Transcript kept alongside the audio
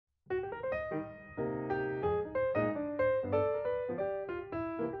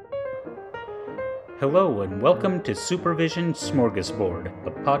Hello and welcome to Supervision Smorgasbord,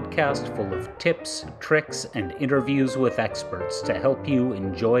 a podcast full of tips, tricks, and interviews with experts to help you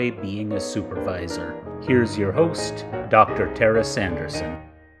enjoy being a supervisor. Here's your host, Dr. Tara Sanderson.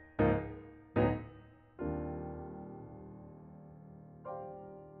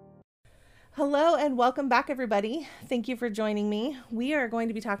 Hello and welcome back, everybody. Thank you for joining me. We are going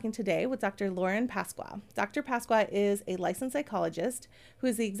to be talking today with Dr. Lauren Pasqua. Dr. Pasqua is a licensed psychologist who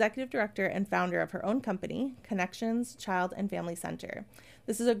is the executive director and founder of her own company, Connections Child and Family Center.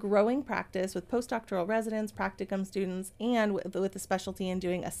 This is a growing practice with postdoctoral residents, practicum students, and with a specialty in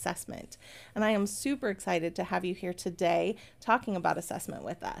doing assessment. And I am super excited to have you here today talking about assessment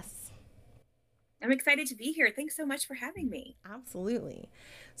with us. I'm excited to be here. Thanks so much for having me. Absolutely.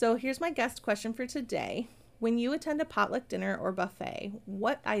 So here's my guest question for today. When you attend a potluck dinner or buffet,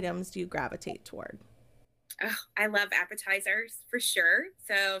 what items do you gravitate toward? Oh, I love appetizers for sure.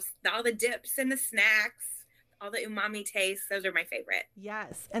 So all the dips and the snacks, all the umami tastes, those are my favorite.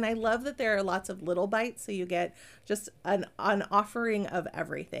 Yes. And I love that there are lots of little bites. So you get just an offering of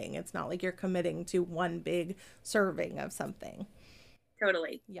everything. It's not like you're committing to one big serving of something.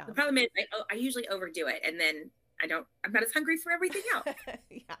 Totally. Yeah. The problem is I usually overdo it and then I'm not as hungry for everything else.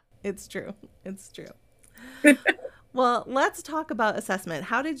 Yeah, it's true. It's true. Well, let's talk about assessment.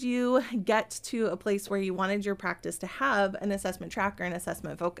 How did you get to a place where you wanted your practice to have an assessment tracker and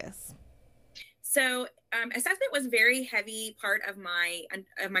assessment focus? So assessment was a very heavy part of my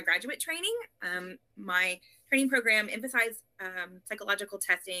graduate training. My training program emphasized psychological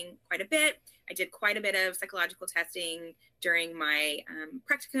testing quite a bit. I did quite a bit of psychological testing during my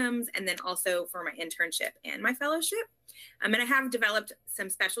practicums and then also for my internship and my fellowship. And I have developed some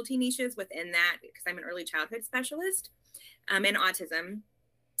specialty niches within that because I'm an early childhood specialist and autism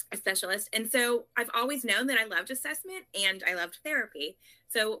specialist. And so I've always known that I loved assessment and I loved therapy.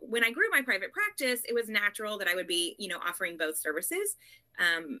 So when I grew my private practice, it was natural that I would be, offering both services.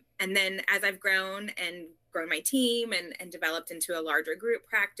 And then as I've grown my team and developed into a larger group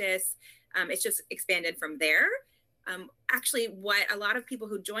practice, it's just expanded from there. Actually, what a lot of people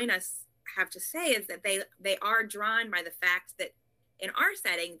who join us have to say is that they are drawn by the fact that in our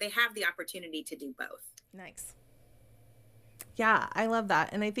setting, they have the opportunity to do both. Nice. Yeah, I love that.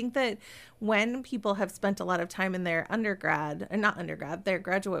 And I think that when people have spent a lot of time in their their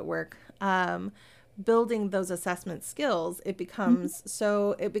graduate work, building those assessment skills, it becomes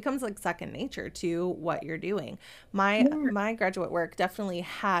like second nature to what you're doing. My graduate work definitely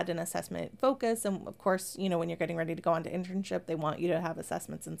had an assessment focus. And of course, when you're getting ready to go on to internship, they want you to have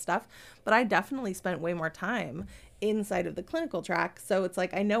assessments and stuff. But I definitely spent way more time inside of the clinical track. So it's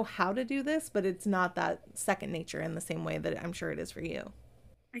like, I know how to do this, but it's not that second nature in the same way that I'm sure it is for you.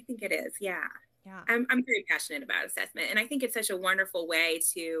 I think it is. Yeah. Yeah. I'm very passionate about assessment. And I think it's such a wonderful way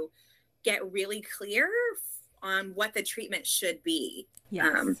to get really clear on what the treatment should be.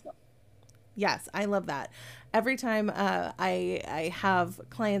 Yes. Yes, I love that. Every time I have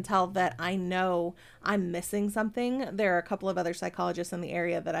clientele that I know I'm missing something, there are a couple of other psychologists in the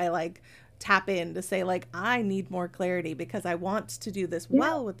area that I tap in to say I need more clarity because I want to do this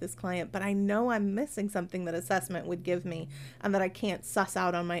well with this client, but I know I'm missing something that assessment would give me and that I can't suss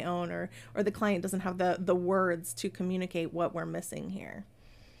out on my own or the client doesn't have the words to communicate what we're missing here.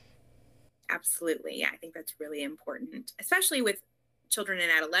 Absolutely. Yeah, I think that's really important, especially with children and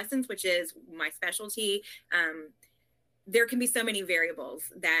adolescents, which is my specialty. There can be so many variables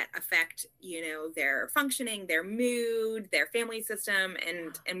that affect, their functioning, their mood, their family system,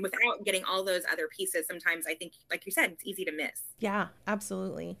 and without getting all those other pieces, sometimes I think, like you said, it's easy to miss. Yeah,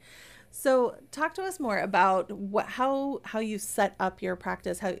 absolutely. So talk to us more about how you set up your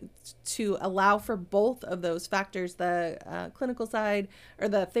practice, how to allow for both of those factors, the clinical side or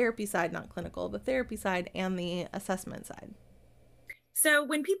the therapy side, not clinical, the therapy side and the assessment side. So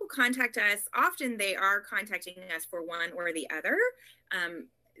when people contact us, often they are contacting us for one or the other.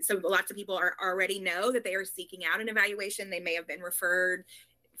 So lots of people already know that they are seeking out an evaluation. They may have been referred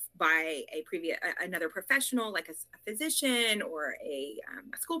by another professional, like a physician or a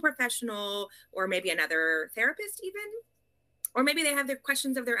school professional, or maybe another therapist even. Or maybe they have their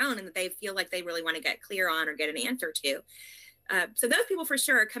questions of their own and that they feel like they really want to get clear on or get an answer to. So those people for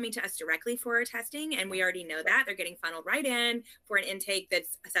sure are coming to us directly for our testing, and we already know that. They're getting funneled right in for an intake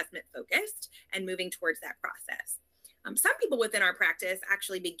that's assessment focused and moving towards that process. Some people within our practice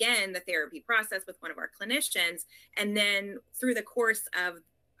actually begin the therapy process with one of our clinicians, and then through the course of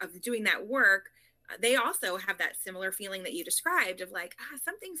doing that work, they also have that similar feeling that you described of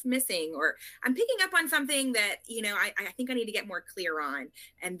something's missing, or I'm picking up on something that, I think I need to get more clear on.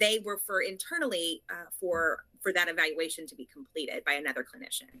 And they refer internally for that evaluation to be completed by another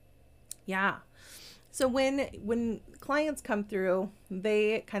clinician. Yeah. So when clients come through,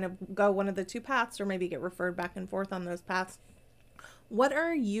 they kind of go one of the two paths or maybe get referred back and forth on those paths. What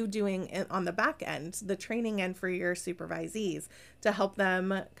are you doing on the back end, the training end for your supervisees to help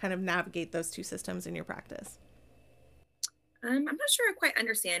them kind of navigate those two systems in your practice? I'm not sure I quite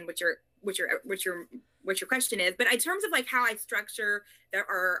understand what your question is, but in terms of like how I structure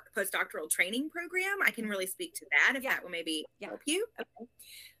our postdoctoral training program, I can really speak to that if that will maybe help you.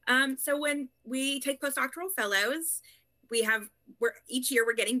 Okay. So when we take postdoctoral fellows, each year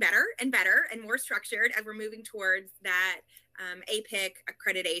we're getting better and better and more structured as we're moving towards that APIC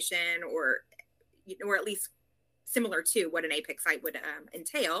accreditation, or at least similar to what an APIC site would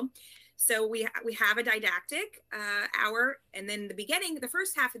entail. So we have a didactic hour, and then the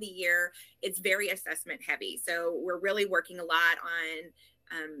first half of the year, it's very assessment heavy. So we're really working a lot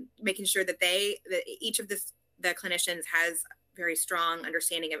on making sure that each of the clinicians has very strong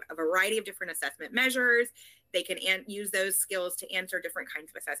understanding of a variety of different assessment measures. They can use those skills to answer different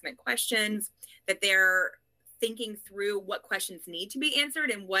kinds of assessment questions, that they're thinking through what questions need to be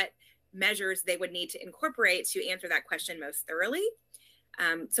answered and what measures they would need to incorporate to answer that question most thoroughly.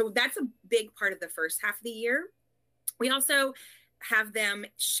 So that's a big part of the first half of the year. We also have them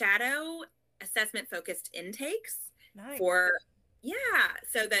shadow assessment-focused intakes. Nice.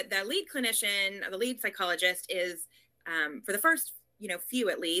 So that the lead clinician, or the lead psychologist is, for the first, few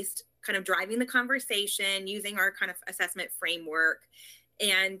at least, kind of driving the conversation, using our kind of assessment framework.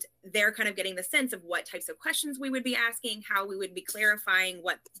 And they're kind of getting the sense of what types of questions we would be asking, how we would be clarifying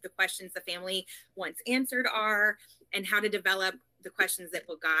what the questions the family wants answered are, and how to develop the questions that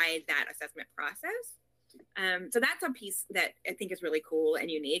will guide that assessment process. So that's a piece that I think is really cool and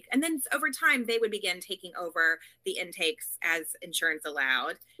unique. And then over time, they would begin taking over the intakes as insurance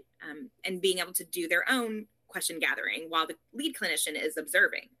allowed, and being able to do their own question gathering while the lead clinician is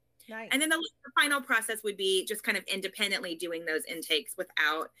observing. Nice. And then the final process would be just kind of independently doing those intakes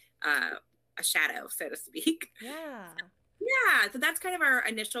without a shadow, so to speak. Yeah. So that's kind of our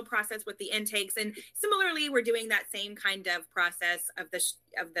initial process with the intakes. And similarly, we're doing that same kind of process of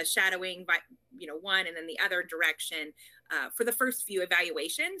the shadowing by, one and then the other direction for the first few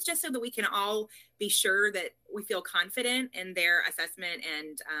evaluations, just so that we can all be sure that we feel confident in their assessment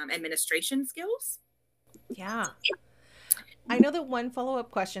and administration skills. Yeah. I know that one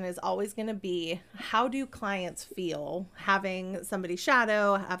follow-up question is always going to be, how do clients feel having somebody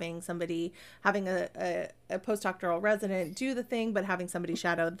shadow, having a postdoctoral resident do the thing, but having somebody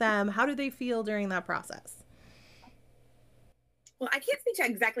shadow them? How do they feel during that process? Well, I can't speak to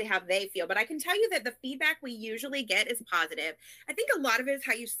exactly how they feel, but I can tell you that the feedback we usually get is positive. I think a lot of it is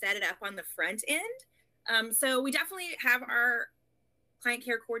how you set it up on the front end. So we definitely have our client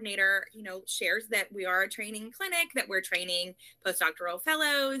care coordinator, shares that we are a training clinic, that we're training postdoctoral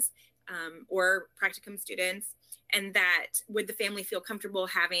fellows or practicum students, and that would the family feel comfortable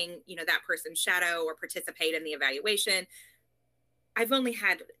having, that person shadow or participate in the evaluation. I've only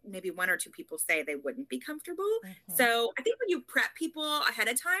had maybe one or two people say they wouldn't be comfortable. Mm-hmm. So I think when you prep people ahead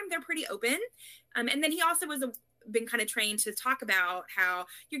of time, they're pretty open. And then he also been kind of trained to talk about how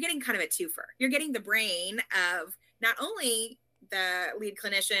you're getting kind of a twofer. You're getting the brain of not only the lead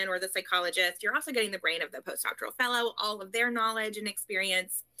clinician or the psychologist, you're also getting the brain of the postdoctoral fellow, all of their knowledge and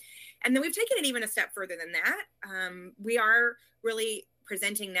experience. And then we've taken it even a step further than that. We are really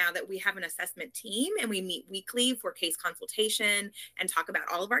presenting now that we have an assessment team, and we meet weekly for case consultation and talk about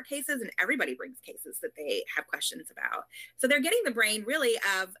all of our cases, and everybody brings cases that they have questions about. So they're getting the brain really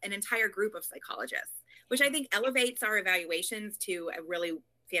of an entire group of psychologists, which I think elevates our evaluations to a really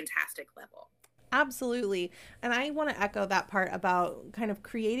fantastic level. Absolutely. And I want to echo that part about kind of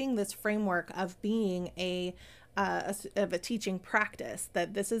creating this framework of being a teaching practice,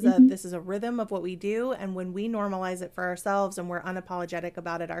 that this is a rhythm of what we do, and when we normalize it for ourselves and we're unapologetic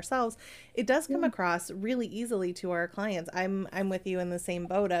about it ourselves, it does come across really easily to our clients. I'm with you in the same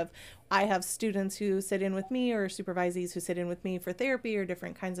boat of, I have students who sit in with me or supervisees who sit in with me for therapy or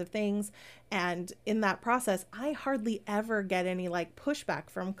different kinds of things, and in that process I hardly ever get any pushback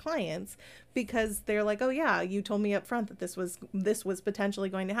from clients, because they're like, oh yeah, you told me up front that this was potentially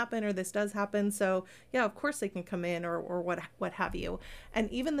going to happen, or this does happen, so yeah, of course they can come in, or what have you.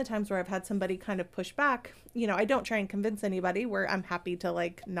 And even the times where I've had somebody kind of push back, I don't try and convince anybody, where I'm happy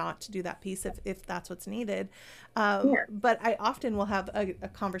to not do that piece if that's what's needed. But I often will have a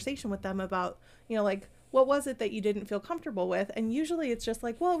conversation with them about, what was it that you didn't feel comfortable with? And usually it's just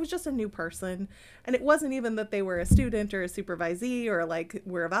well, it was just a new person. And it wasn't even that they were a student or a supervisee or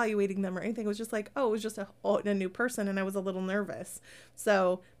we're evaluating them or anything. It was just it was just a new person, and I was a little nervous.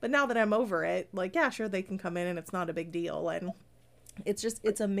 So, but now that I'm over it, yeah, sure, they can come in and it's not a big deal. And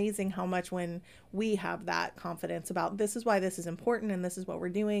It's amazing how much when we have that confidence about this is why this is important and this is what we're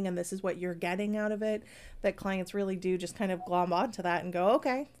doing and this is what you're getting out of it, that clients really do just kind of glom onto that and go,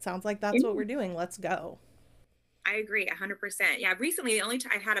 okay, sounds like that's what we're doing. Let's go. I agree 100%. Yeah. Recently, the only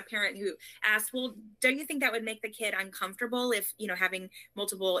time I had a parent who asked, well, don't you think that would make the kid uncomfortable if, having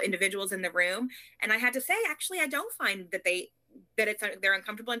multiple individuals in the room? And I had to say, actually, I don't find that they're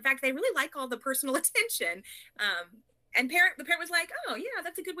uncomfortable. In fact, they really like all the personal attention. And the parent was like, oh yeah,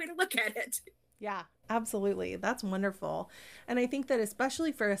 that's a good way to look at it. Yeah, absolutely. That's wonderful. And I think that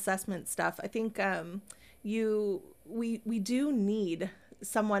especially for assessment stuff, I think we do need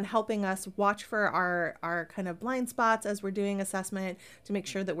someone helping us watch for our kind of blind spots as we're doing assessment, to make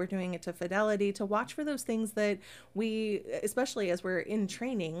sure that we're doing it to fidelity, to watch for those things that we, especially as we're in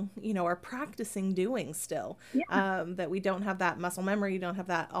training, are practicing doing still. Yeah. That we don't have that muscle memory, don't have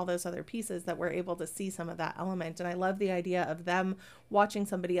that, all those other pieces, that we're able to see some of that element. And I love the idea of them watching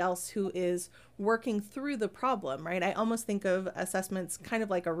somebody else who is working through the problem, right? I almost think of assessments kind of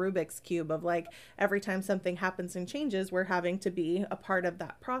like a Rubik's Cube, of like every time something happens and changes, we're having to be a part of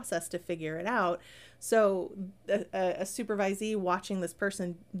that process to figure it out. So a supervisee watching this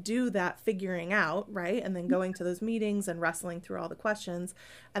person do that figuring out, right? And then going to those meetings and wrestling through all the questions,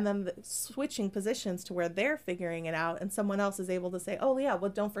 and then switching positions to where they're figuring it out, and someone else is able to say, oh yeah,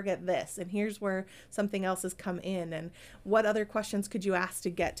 well, don't forget this, and here's where something else has come in, and what other questions could you ask to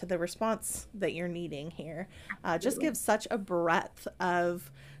get to the response that you're needing here. Just gives such a breadth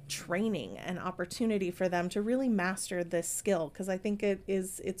of training and opportunity for them to really master this skill, because I think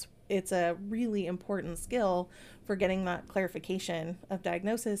it's a really important skill for getting that clarification of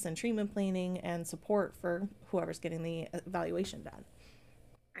diagnosis and treatment planning and support for whoever's getting the evaluation done.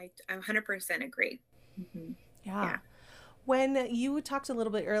 I 100% agree. Mm-hmm. Yeah. When you talked a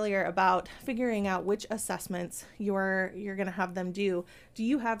little bit earlier about figuring out which assessments you're going to have them do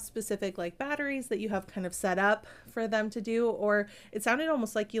you have specific like batteries that you have kind of set up for them to do? Or it sounded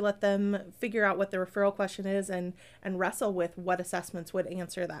almost like you let them figure out what the referral question is and wrestle with what assessments would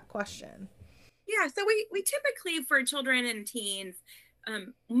answer that question. Yeah, so we typically, for children and teens,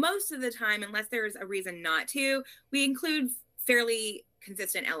 most of the time, unless there's a reason not to, we include fairly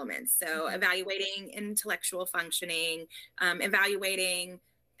consistent elements. So evaluating intellectual functioning, evaluating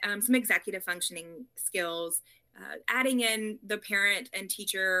some executive functioning skills, adding in the parent and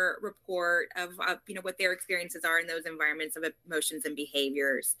teacher report of what their experiences are in those environments of emotions and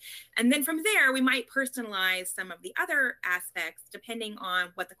behaviors. And then from there, we might personalize some of the other aspects depending on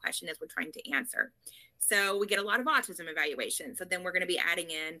what the question is we're trying to answer. So we get a lot of autism evaluation. So then we're going to be adding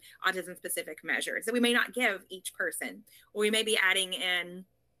in autism specific measures that we may not give each person, or we may be adding in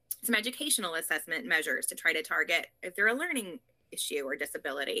some educational assessment measures to try to target if they're a learning issue or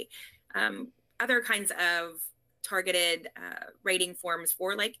disability. Other kinds of targeted rating forms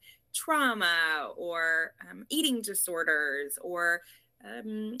for like trauma or eating disorders or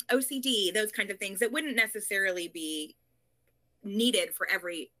OCD, those kinds of things that wouldn't necessarily be needed for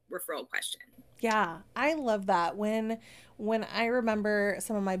every referral question. Yeah, I love that. When I remember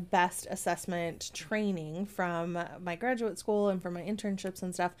some of my best assessment training from my graduate school and from my internships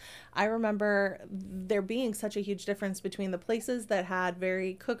and stuff, I remember there being such a huge difference between the places that had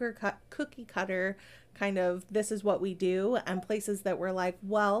very cookie cutter kind of this is what we do, and places that were like,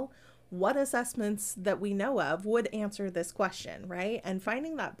 well, what assessments that we know of would answer this question, right? And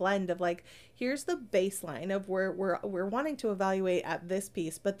finding that blend of like, here's the baseline of where we're wanting to evaluate at this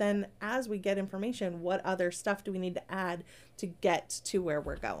piece, but then as we get information, what other stuff do we need to add to get to where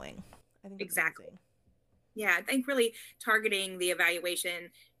we're going? I think exactly. Amazing. Yeah, I think really targeting the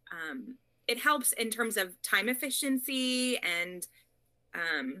evaluation, it helps in terms of time efficiency and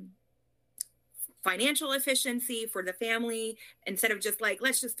financial efficiency for the family, instead of just like,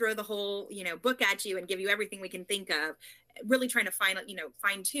 let's just throw the whole, book at you and give you everything we can think of. Really trying to fine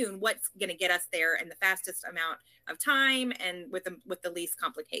tune what's going to get us there in the fastest amount of time and with the least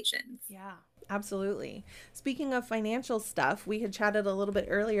complications. Yeah, absolutely. Speaking of financial stuff, we had chatted a little bit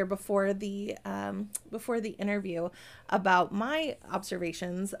earlier before the interview about my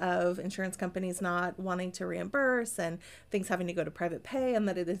observations of insurance companies not wanting to reimburse and things having to go to private pay, and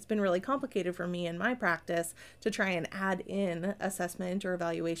that it has been really complicated for me in my practice to try and add in assessment or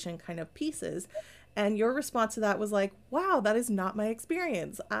evaluation kind of pieces. And your response to that was like, wow, that is not my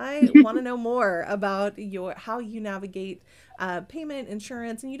experience. I want to know more about how you navigate payment,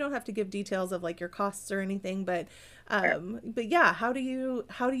 insurance, and you don't have to give details of like your costs or anything, but yeah, how do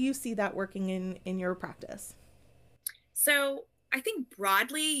you see that working in your practice? So I think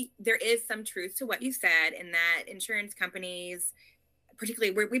broadly there is some truth to what you said, in that insurance companies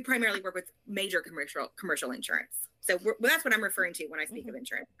particularly we primarily work with major commercial insurance. So that's what I'm referring to when I speak of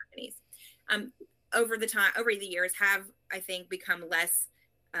insurance companies. Over the years have, I think, become less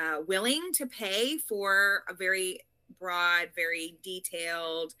willing to pay for a very broad, very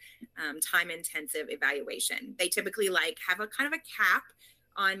detailed, time-intensive evaluation. They typically have a kind of a cap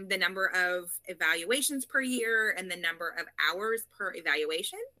on the number of evaluations per year and the number of hours per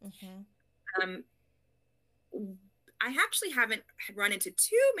evaluation. I actually haven't run into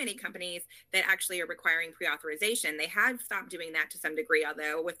too many companies that actually are requiring pre-authorization. They have stopped doing that to some degree,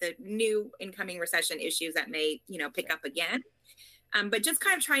 although with the new incoming recession issues that may, pick up again. But just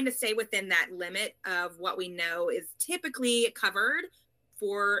kind of trying to stay within that limit of what we know is typically covered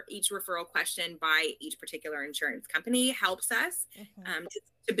for each referral question by each particular insurance company helps us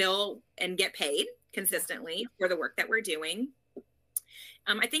to bill and get paid consistently for the work that we're doing.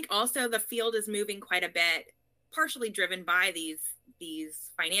 I think also the field is moving quite a bit, partially driven by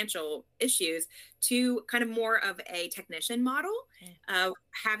these financial issues, to kind of more of a technician model of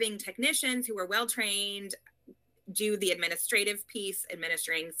having technicians who are well trained do the administrative piece,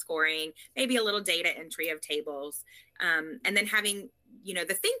 administering, scoring, maybe a little data entry of tables, and then having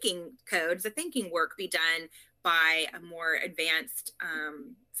the thinking codes, the thinking work be done by a more advanced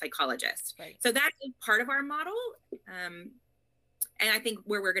psychologist. Right. So that is part of our model, and I think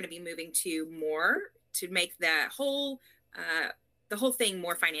where we're going to be moving to more to make the whole thing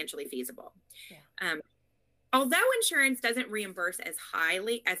more financially feasible. Yeah. Although insurance doesn't reimburse as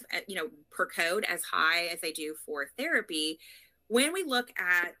highly as, per code as high as they do for therapy, when we look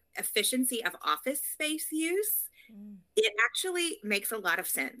at efficiency of office space use, it actually makes a lot of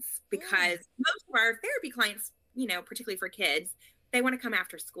sense because most of our therapy clients, particularly for kids, they want to come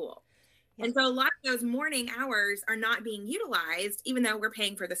after school. And so a lot of those morning hours are not being utilized, even though we're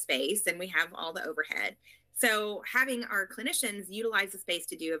paying for the space and we have all the overhead. So having our clinicians utilize the space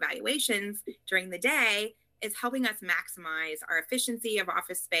to do evaluations during the day is helping us maximize our efficiency of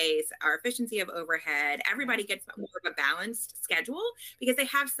office space, our efficiency of overhead. Everybody gets more of a balanced schedule because they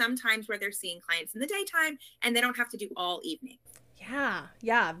have some times where they're seeing clients in the daytime and they don't have to do all evening.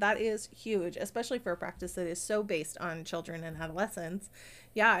 Yeah, that is huge, especially for a practice that is so based on children and adolescents.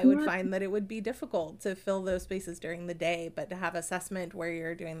 Yeah, I would find that it would be difficult to fill those spaces during the day, but to have assessment where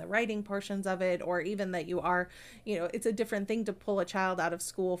you're doing the writing portions of it, or even that you are, it's a different thing to pull a child out of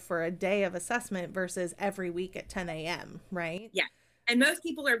school for a day of assessment versus every week at 10 a.m., right? Yeah. And most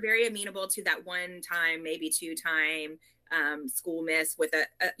people are very amenable to that one time, maybe two time school miss with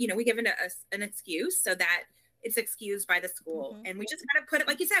we give an excuse so that it's excused by the school. And we just kind of put it,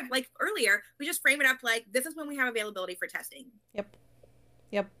 like you said, like earlier, we just frame it up like this is when we have availability for testing. Yep.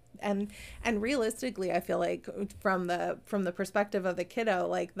 And realistically, I feel like from the perspective of the kiddo,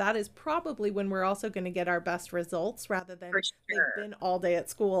 like that is probably when we're also going to get our best results, rather than they've been all day at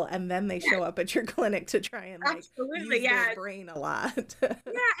school and then they show up at your clinic to try and use their brain a lot. And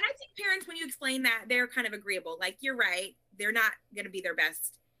I think parents, when you explain that, they're kind of agreeable. Like, you're right, they're not going to be their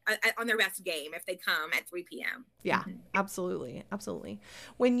best on their best game if they come at 3 p.m. Yeah, absolutely.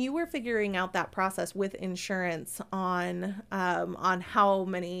 When you were figuring out that process with insurance on how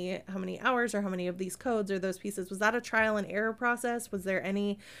many hours or how many of these codes or those pieces, was that a trial and error process? Was there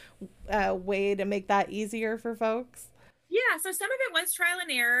any way to make that easier for folks? Yeah, so some of it was trial and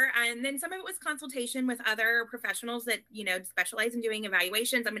error, and then some of it was consultation with other professionals that, specialize in doing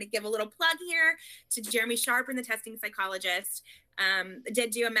evaluations. I'm going to give a little plug here to Jeremy Sharp, and the testing psychologist.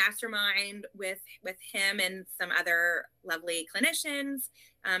 Did do a mastermind with him and some other lovely clinicians.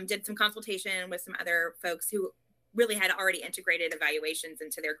 Did some consultation with some other folks who really had already integrated evaluations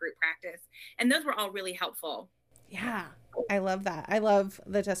into their group practice. And those were all really helpful. Yeah, I love that. I love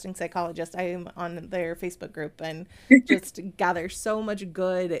the testing psychologist. I am on their Facebook group and just gather so much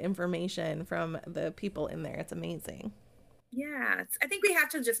good information from the people in there. It's amazing. Yeah, I think we have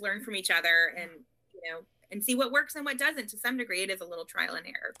to just learn from each other and see what works and what doesn't. To some degree, it is a little trial and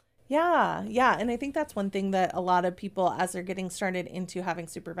error. Yeah. And I think that's one thing that a lot of people, as they're getting started into having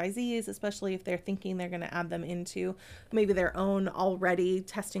supervisees, especially if they're thinking they're going to add them into maybe their own already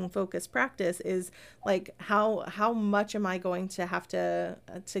testing focused practice, is like, how much am I going to have to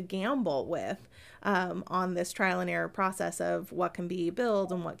gamble with on this trial and error process of what can be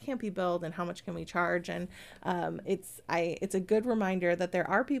billed and what can't be billed and how much can we charge. And it's a good reminder that there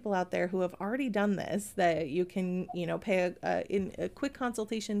are people out there who have already done this, that you can, pay a quick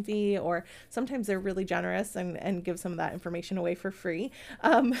consultation fee, or sometimes they're really generous and give some of that information away for free.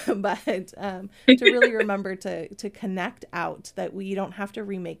 But to really remember to connect out, that you don't have to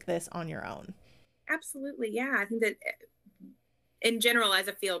remake this on your own. Absolutely. Yeah. I think that in general, as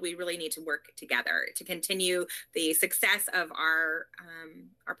a field, we really need to work together to continue the success of our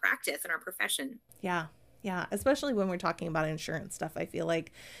practice and our profession. Yeah. Yeah, especially when we're talking about insurance stuff. I feel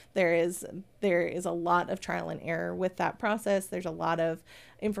like there is a lot of trial and error with that process. There's a lot of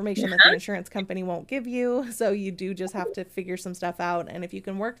information that the insurance company won't give you. So you do just have to figure some stuff out. And if you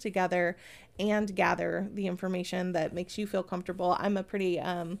can work together and gather the information that makes you feel comfortable. I'm a pretty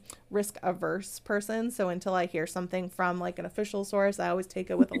risk averse person. So until I hear something from like an official source, I always take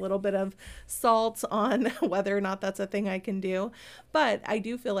it with a little bit of salt on whether or not that's a thing I can do. But I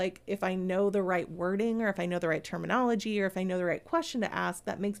do feel like if I know the right wording, or if I know the right terminology, or if I know the right question to ask,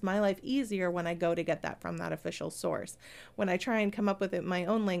 that makes my life easier when I go to get that from that official source. When I try and come up with it in my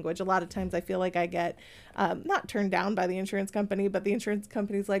own language, a lot of times I feel like I get not turned down by the insurance company, but the insurance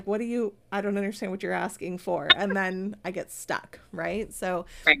company's like, I don't understand what you're asking for. And then I get stuck, right? So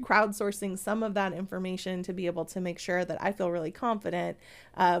crowdsourcing some of that information to be able to make sure that I feel really confident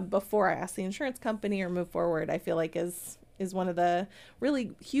before I ask the insurance company or move forward, I feel like is one of the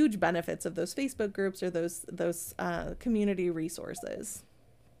really huge benefits of those Facebook groups or those community resources.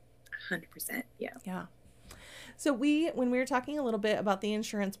 100%. Yeah. Yeah. So when we were talking a little bit about the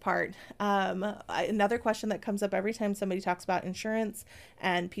insurance part, another question that comes up every time somebody talks about insurance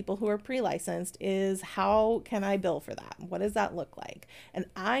and people who are pre-licensed is, how can I bill for that? What does that look like? And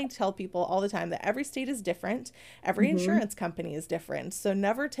I tell people all the time that every state is different. Every insurance company is different. So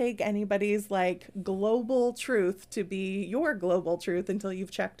never take anybody's like global truth to be your global truth until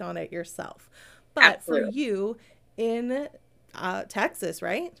you've checked on it yourself. But Absolutely. For you in Texas,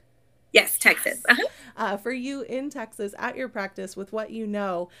 right? Yes, Texas. For you in Texas at your practice with what you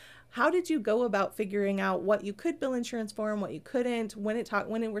know, how did you go about figuring out what you could bill insurance for and what you couldn't when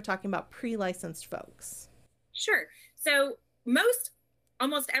we're talking about pre-licensed folks? Sure. So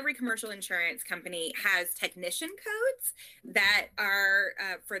almost every commercial insurance company has technician codes that are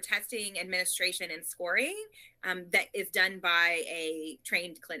for testing, administration, and scoring that is done by a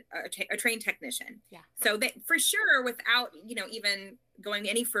trained technician. Yeah. So that for sure, without even going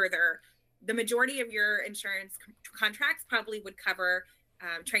any further, the majority of your insurance contracts probably would cover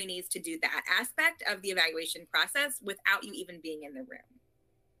trainees to do that aspect of the evaluation process without you even being in the room.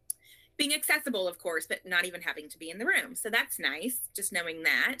 Being accessible, of course, but not even having to be in the room. So that's nice, just knowing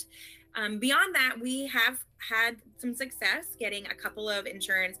that. Beyond that, we have had some success getting a couple of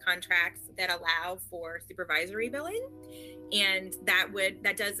insurance contracts that allow for supervisory billing. And that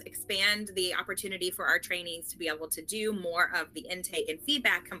does expand the opportunity for our trainees to be able to do more of the intake and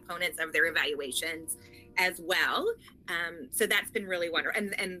feedback components of their evaluations as well. So that's been really wonderful.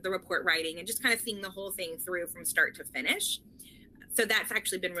 And the report writing and just kind of seeing the whole thing through from start to finish. So that's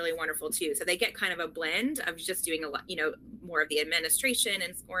actually been really wonderful too. So they get kind of a blend of just doing a lot, more of the administration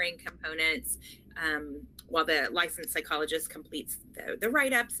and scoring components, while the licensed psychologist completes the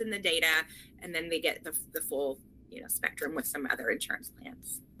write-ups and the data, and then they get the full, spectrum with some other insurance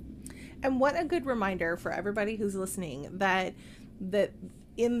plans. And what a good reminder for everybody who's listening that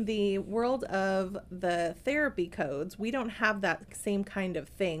in the world of the therapy codes, we don't have that same kind of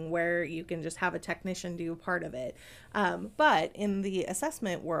thing where you can just have a technician do part of it. But in the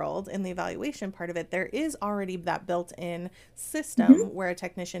assessment world, in the evaluation part of it, there is already that built-in system where a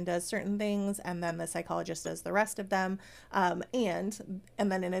technician does certain things and then the psychologist does the rest of them. And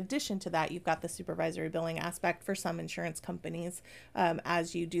then in addition to that, you've got the supervisory billing aspect for some insurance companies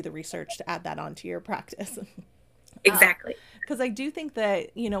as you do the research to add that onto your practice. Exactly. Because I do think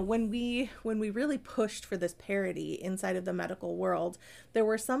that, when we really pushed for this parity inside of the medical world, there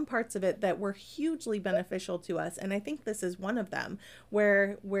were some parts of it that were hugely beneficial to us. And I think this is one of them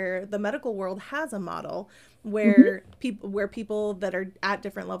where the medical world has a model where people that are at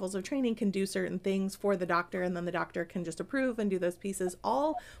different levels of training can do certain things for the doctor, and then the doctor can just approve and do those pieces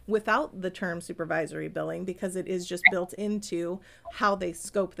all without the term supervisory billing, because it is just built into how they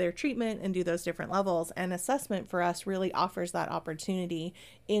scope their treatment and do those different levels. And assessment for us really offers that opportunity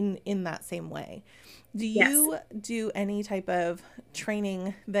in that same way. Do you do any type of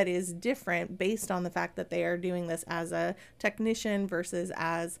training that is different based on the fact that they are doing this as a technician versus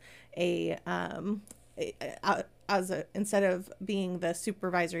as instead of being the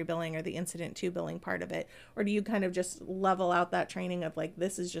supervisory billing or the incident to billing part of it? Or do you kind of just level out that training of like,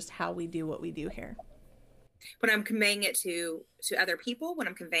 this is just how we do what we do here? When I'm conveying it to other people, when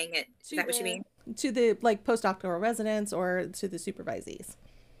I'm conveying it, is that what you mean? To the postdoctoral residents or to the supervisees?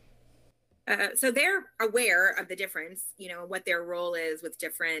 So they're aware of the difference, what their role is with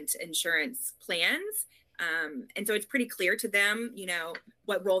different insurance plans. And so it's pretty clear to them,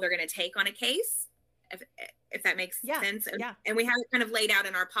 what role they're going to take on a case, if that makes sense. And we have it kind of laid out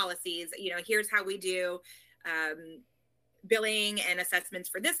in our policies, here's how we do billing and assessments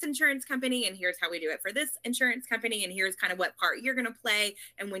for this insurance company, and here's how we do it for this insurance company, and here's kind of what part you're going to play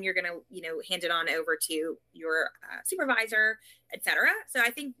and when you're going to, hand it on over to your supervisor, etc. So I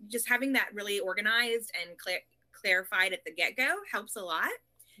think just having that really organized and clarified at the get-go helps a lot.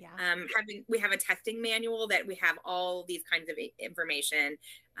 Yeah. We have a testing manual that we have all these kinds of information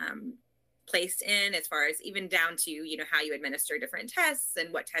placed in, as far as even down to, how you administer different tests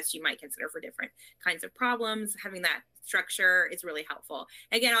and what tests you might consider for different kinds of problems. Having that structure is really helpful.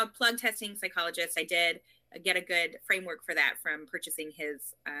 Again, I'll plug Testing Psychologist. I did get a good framework for that from purchasing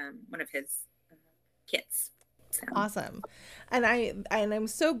his one of his kits. So. Awesome. And I'm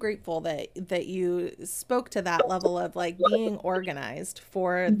so grateful that you spoke to that level of like being organized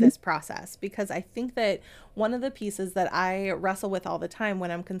for this process, because I think that one of the pieces that I wrestle with all the time when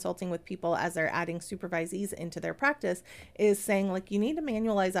I'm consulting with people as they're adding supervisees into their practice is saying, like, you need to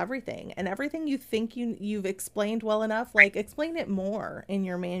manualize everything, and everything you think you've explained well enough, like explain it more in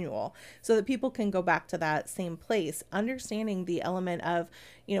your manual so that people can go back to that same place, understanding the element of,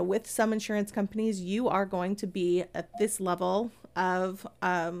 with some insurance companies, you are going to be at this level of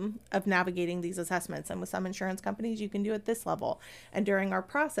navigating these assessments, and with some insurance companies you can do at this level, and during our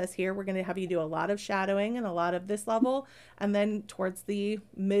process here we're going to have you do a lot of shadowing and a lot of this level, and then towards the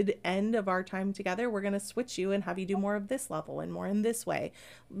mid end of our time together we're going to switch you and have you do more of this level and more in this way.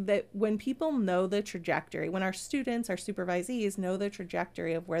 That when people know the trajectory, when our students, our supervisees know the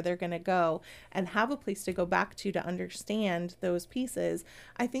trajectory of where they're going to go and have a place to go back to understand those pieces,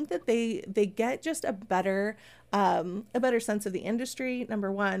 I think that they get just a better sense of the industry,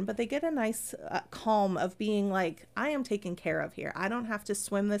 number one, but they get a nice calm of being like, I am taken care of here. I don't have to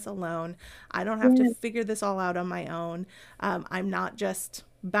swim this alone. I don't have to figure this all out on my own. I'm not just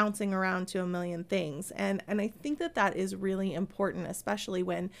bouncing around to a million things. And I think that is really important, especially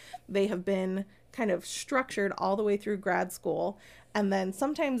when they have been kind of structured all the way through grad school. And then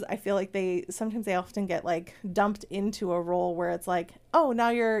sometimes I feel like they often get like dumped into a role where it's like, oh, now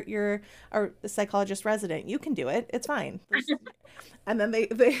you're a psychologist resident. You can do it. It's fine. And then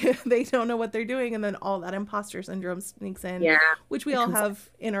they don't know what they're doing. And then all that imposter syndrome sneaks in, which we all have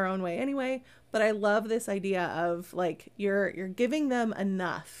in our own way anyway. But I love this idea of like, you're giving them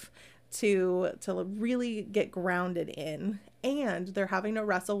enough to really get grounded in, and they're having to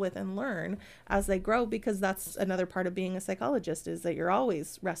wrestle with and learn as they grow, because that's another part of being a psychologist, is that you're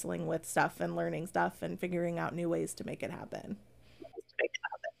always wrestling with stuff and learning stuff and figuring out new ways to make it happen.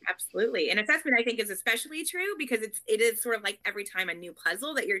 Absolutely. And assessment, I think, is especially true because it is sort of like every time a new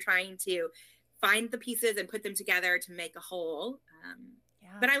puzzle that you're trying to find the pieces and put them together to make a whole.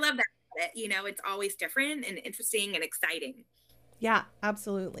 But I love that. It's always different and interesting and exciting. Yeah,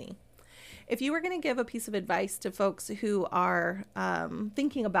 absolutely. If you were going to give a piece of advice to folks who are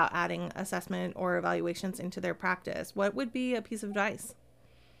thinking about adding assessment or evaluations into their practice, what would be a piece of advice?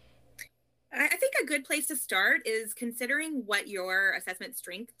 I think a good place to start is considering what your assessment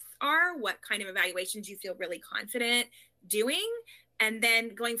strengths are, what kind of evaluations you feel really confident doing, and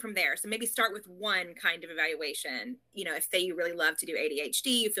then going from there. So maybe start with one kind of evaluation. If say you really love to do ADHD,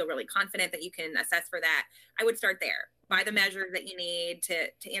 you feel really confident that you can assess for that, I would start there. Buy the measures that you need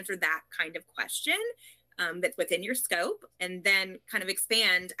to answer that kind of question that's within your scope, and then kind of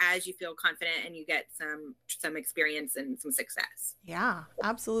expand as you feel confident and you get some experience and some success. Yeah,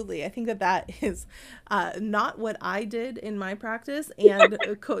 absolutely. I think that is not what I did in my practice, and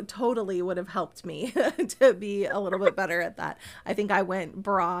totally would have helped me to be a little bit better at that. I think I went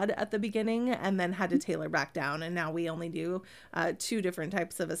broad at the beginning and then had to tailor back down, and now we only do 2 different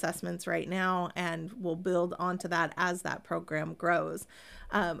types of assessments right now, and we'll build onto that as that program grows.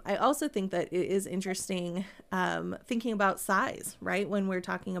 I also think that it is interesting thinking about size, right? When we're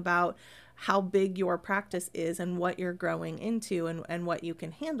talking about how big your practice is and what you're growing into and what you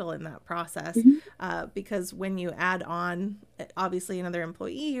can handle in that process. Because when you add on, obviously, another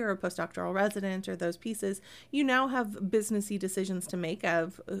employee or a postdoctoral resident or those pieces, you now have businessy decisions to make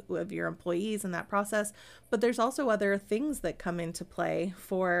of your employees in that process. But there's also other things that come into play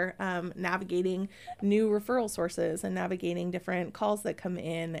for navigating new referral sources and navigating different calls that come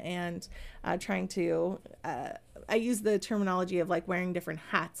in, and trying to I use the terminology of like wearing different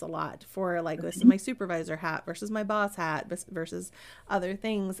hats a lot for like, this is my supervisor hat versus my boss hat versus other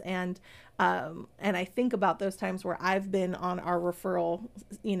things. And And I think about those times where I've been on our referral,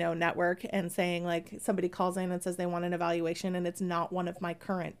 network and saying like somebody calls in and says they want an evaluation and it's not one of my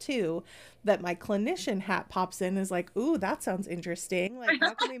current two, that my clinician hat pops in and is like, ooh, that sounds interesting. Like,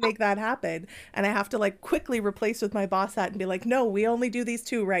 how can we make that happen? And I have to like quickly replace with my boss hat and be like, no, we only do these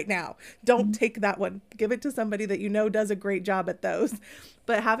two right now. Don't take that one. Give it to somebody that does a great job at those.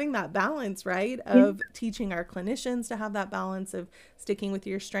 But having that balance, right, of teaching our clinicians to have that balance of sticking with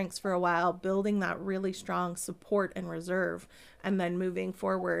your strengths for a while, building that really strong support and reserve, and then moving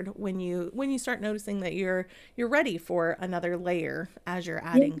forward when you start noticing that you're ready for another layer as you're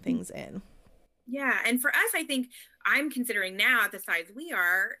adding things in. Yeah. And for us, I think I'm considering now at the size we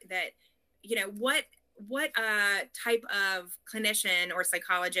are that, what type of clinician or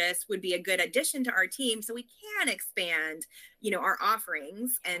psychologist would be a good addition to our team so we can expand, our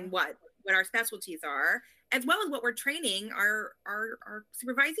offerings and what our specialties are, as well as what we're training our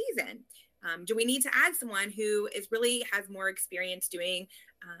supervisees in. Do we need to add someone who has more experience doing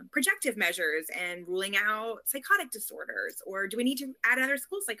projective measures and ruling out psychotic disorders? Or do we need to add another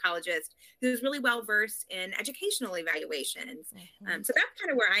school psychologist who's really well versed in educational evaluations? So that's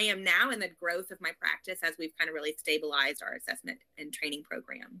kind of where I am now in the growth of my practice as we've kind of really stabilized our assessment and training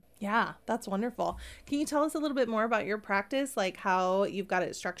program. Yeah, that's wonderful. Can you tell us a little bit more about your practice, like how you've got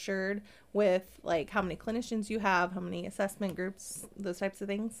it structured with like how many clinicians you have, how many assessment groups, those types of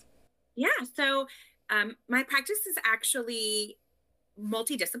things? Yeah, so my practice is actually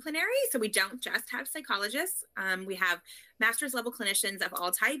multidisciplinary. So we don't just have psychologists. We have master's level clinicians of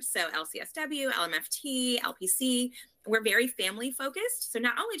all types. So LCSW, LMFT, LPC. We're very family focused. So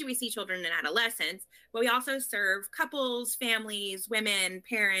not only do we see children and adolescents, but we also serve couples, families, women,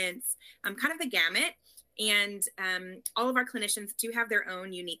 parents, kind of the gamut. And all of our clinicians do have their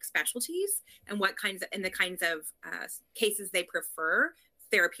own unique specialties and the kinds of cases they prefer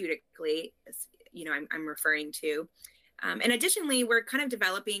therapeutically, I'm referring to. And additionally, we're kind of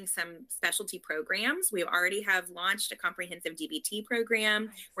developing some specialty programs. We already have launched a comprehensive DBT program.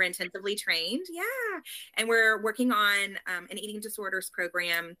 We're intensively trained. Yeah. And we're working on an eating disorders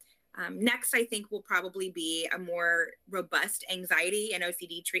program. Next, I think will probably be a more robust anxiety and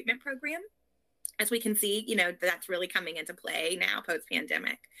OCD treatment program. As we can see, that's really coming into play now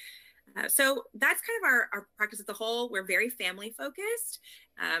post-pandemic. So that's kind of our practice as a whole. We're very family focused,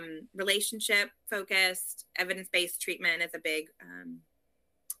 relationship focused, evidence-based treatment is a big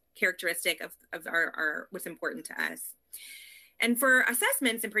characteristic of our what's important to us. And for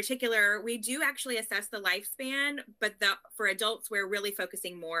assessments in particular, we do actually assess the lifespan, but for adults, we're really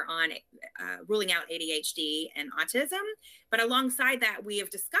focusing more on ruling out ADHD and autism. But alongside that, we have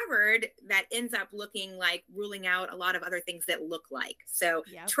discovered that ends up looking like ruling out a lot of other things that look like. So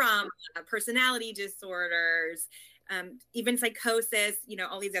trauma, personality disorders, even psychosis,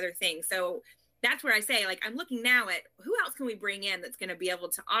 all these other things. So that's where I say, like, I'm looking now at who else can we bring in that's going to be able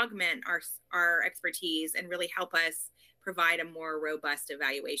to augment our expertise and really help us provide a more robust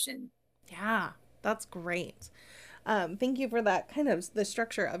evaluation. Yeah, that's great. Thank you for that kind of the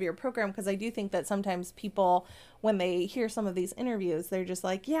structure of your program, because I do think that sometimes people, when they hear some of these interviews, they're just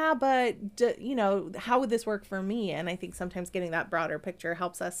like, yeah, but how would this work for me? And I think sometimes getting that broader picture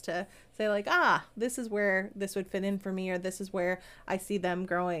helps us to say like, this is where this would fit in for me, or this is where I see them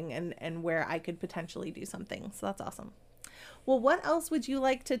growing and where I could potentially do something. So that's awesome. Well, what else would you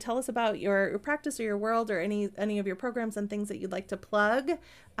like to tell us about your practice or your world, or any of your programs and things that you'd like to plug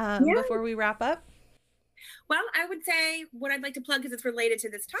before we wrap up? Well, I would say what I'd like to plug, because it's related to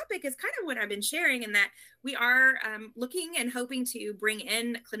this topic, is kind of what I've been sharing, in that we are looking and hoping to bring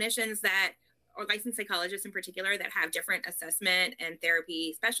in clinicians or licensed psychologists in particular, that have different assessment and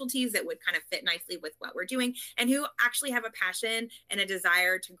therapy specialties that would kind of fit nicely with what we're doing, and who actually have a passion and a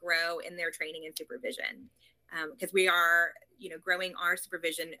desire to grow in their training and supervision. Because we are, growing our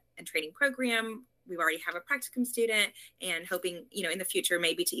supervision and training program. We already have a practicum student, and hoping, in the future,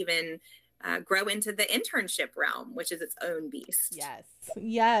 maybe to even grow into the internship realm, which is its own beast.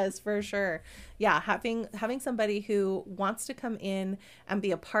 Yes, for sure. Yeah, having somebody who wants to come in and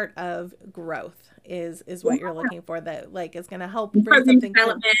be a part of growth is what you're looking for, that like is going to help bring something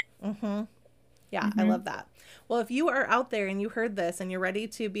cool. Yeah, I love that. Well, if you are out there and you heard this and you're ready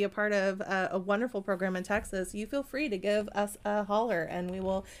to be a part of a wonderful program in Texas, you feel free to give us a holler and we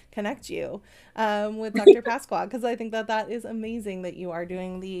will connect you with Dr. Pasqua, because I think that is amazing that you are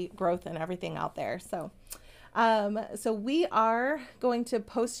doing the growth and everything out there. So we are going to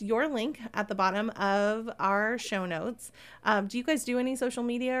post your link at the bottom of our show notes. Do you guys do any social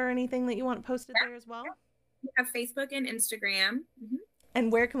media or anything that you want posted there as well? We have Facebook and Instagram.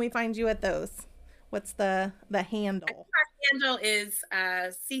 And where can we find you at those? What's the handle? handle is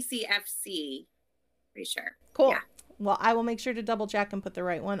CCFC. Pretty sure. Cool. Yeah. Well, I will make sure to double check and put the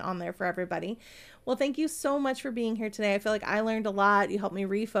right one on there for everybody. Well, thank you so much for being here today. I feel like I learned a lot. You helped me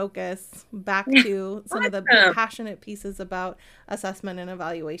refocus back to some of the passionate pieces about assessment and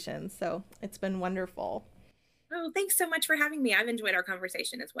evaluation. So it's been wonderful. Oh, thanks so much for having me. I've enjoyed our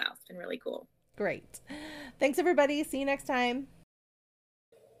conversation as well. It's been really cool. Great. Thanks, everybody. See you next time.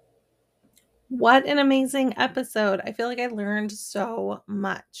 What an amazing episode. I feel like I learned so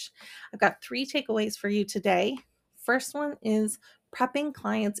much. I've got 3 takeaways for you today. First one is prepping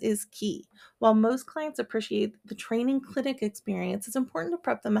clients is key. While most clients appreciate the training clinic experience, it's important to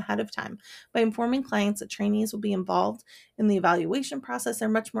prep them ahead of time. By informing clients that trainees will be involved in the evaluation process, they're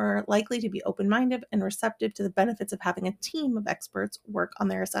much more likely to be open-minded and receptive to the benefits of having a team of experts work on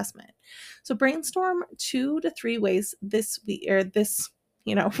their assessment. So brainstorm 2 to 3 ways this week, or this,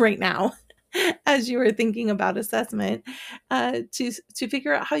 right now, as you are thinking about assessment, to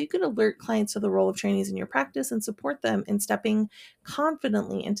figure out how you can alert clients to the role of trainees in your practice and support them in stepping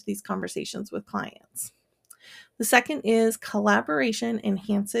confidently into these conversations with clients. The second is collaboration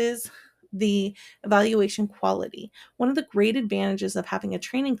enhances the evaluation quality. One of the great advantages of having a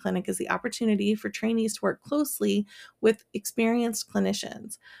training clinic is the opportunity for trainees to work closely with experienced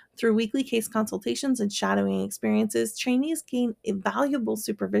clinicians. Through weekly case consultations and shadowing experiences, trainees gain valuable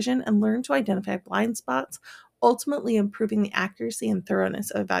supervision and learn to identify blind spots, ultimately improving the accuracy and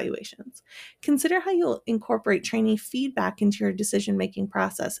thoroughness of evaluations. Consider how you'll incorporate trainee feedback into your decision-making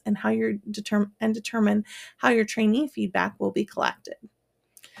process and determine how your trainee feedback will be collected.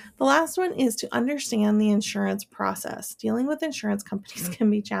 The last one is to understand the insurance process. Dealing with insurance companies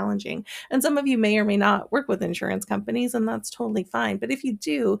can be challenging, and some of you may or may not work with insurance companies, and that's totally fine. But if you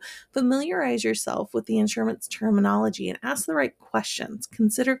do, familiarize yourself with the insurance terminology and ask the right questions.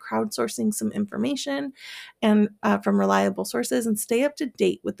 Consider crowdsourcing some information and from reliable sources, and stay up to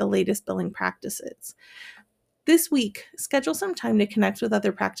date with the latest billing practices. This week, schedule some time to connect with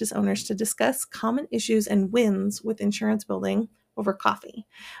other practice owners to discuss common issues and wins with insurance billing over coffee,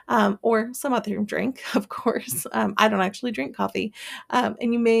 or some other drink, of course. I don't actually drink coffee, and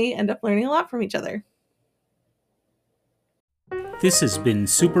you may end up learning a lot from each other. This has been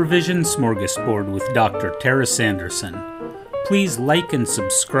Supervision Smorgasbord with Dr. Tara Sanderson. Please like and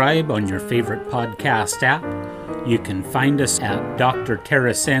subscribe on your favorite podcast app. You can find us at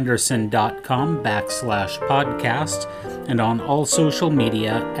drtarasanderson.com/podcast and on all social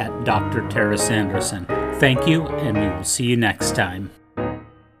media at Dr. Tara Sanderson. Thank you, and we will see you next time.